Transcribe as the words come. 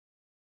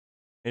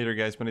Hey there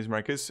guys, my name is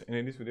Marcus, and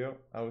in this video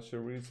I will show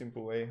a really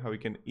simple way how you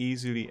can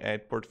easily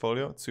add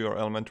portfolio to your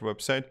Elementor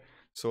website.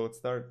 So let's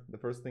start. The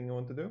first thing you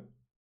want to do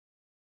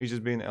is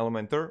just be in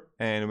Elementor,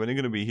 and when you're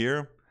going to be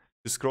here,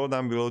 just scroll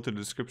down below to the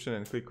description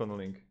and click on the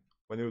link.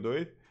 When you do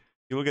it,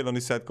 you will get on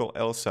this site called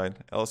Elsite.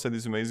 Elsite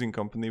is an amazing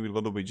company with a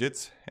lot of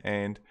widgets,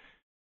 and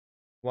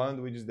one of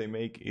the widgets they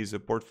make is a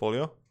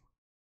portfolio.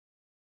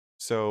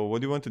 So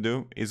what you want to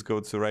do is go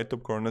to the right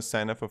top corner,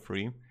 sign up for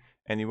free.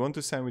 And you want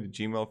to sign with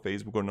Gmail,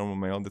 Facebook, or normal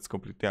mail. That's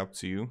completely up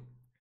to you.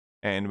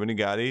 And when you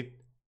got it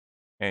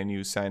and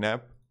you sign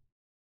up,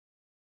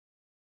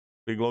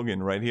 click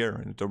login right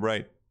here in the top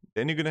right.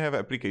 Then you're gonna have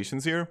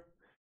applications here,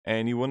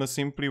 and you want to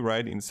simply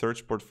write in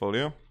search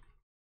portfolio.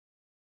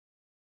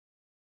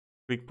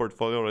 Click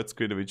portfolio. Let's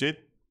create a widget.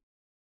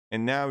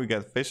 And now we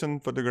got fashion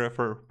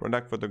photographer,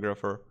 product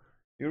photographer.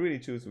 You really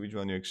choose which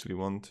one you actually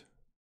want.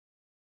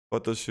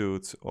 Photo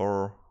shoots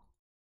or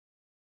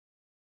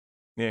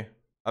yeah.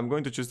 I'm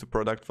going to choose the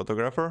product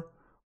photographer,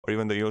 or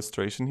even the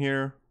illustration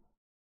here,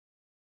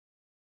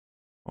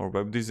 or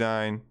web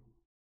design,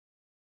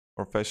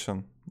 or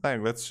fashion.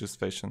 Like, let's choose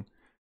fashion.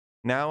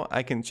 Now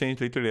I can change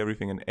literally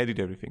everything and edit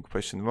everything.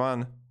 Fashion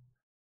 1,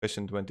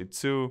 fashion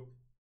 22.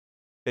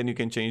 Then you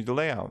can change the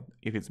layout,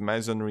 if it's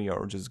masonry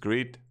or just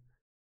grid.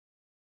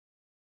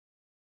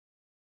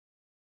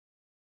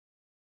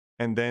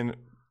 And then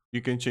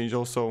you can change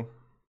also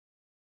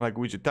like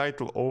widget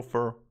title,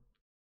 offer,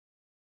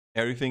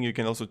 everything. You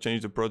can also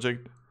change the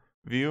project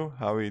view,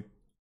 how it,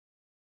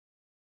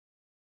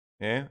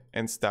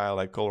 and style,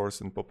 like colors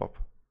and pop-up.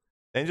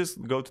 Then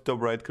just go to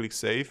top right, click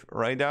save.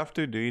 Right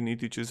after, do you need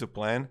to choose a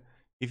plan?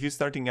 If you're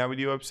starting out with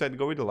your website,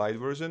 go with the light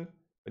version.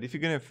 But if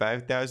you're gonna have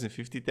 5,000,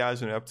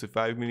 50,000, up to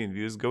 5 million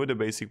views, go with the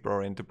basic pro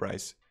or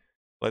enterprise.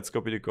 Let's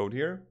copy the code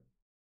here.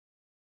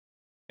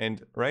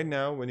 And right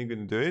now, when you're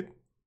gonna do it,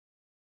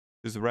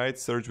 just write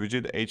search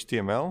widget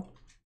HTML.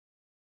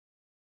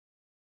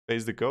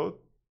 Paste the code.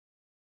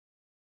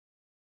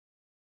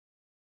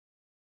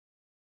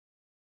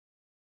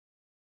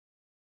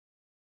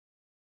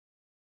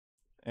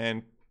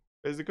 And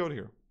paste the code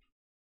here.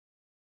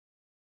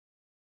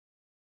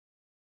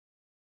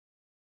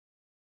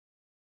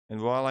 And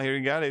voila, here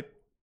you got it.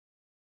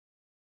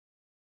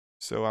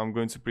 So I'm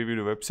going to preview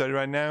the website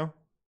right now.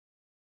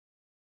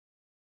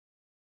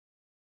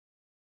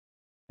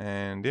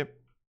 And yep,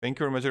 thank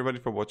you very much everybody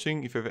for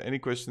watching. If you have any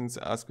questions,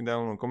 ask me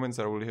down in the comments.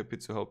 I'm really happy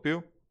to help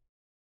you.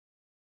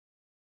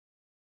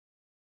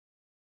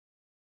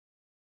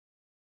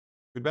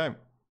 Goodbye.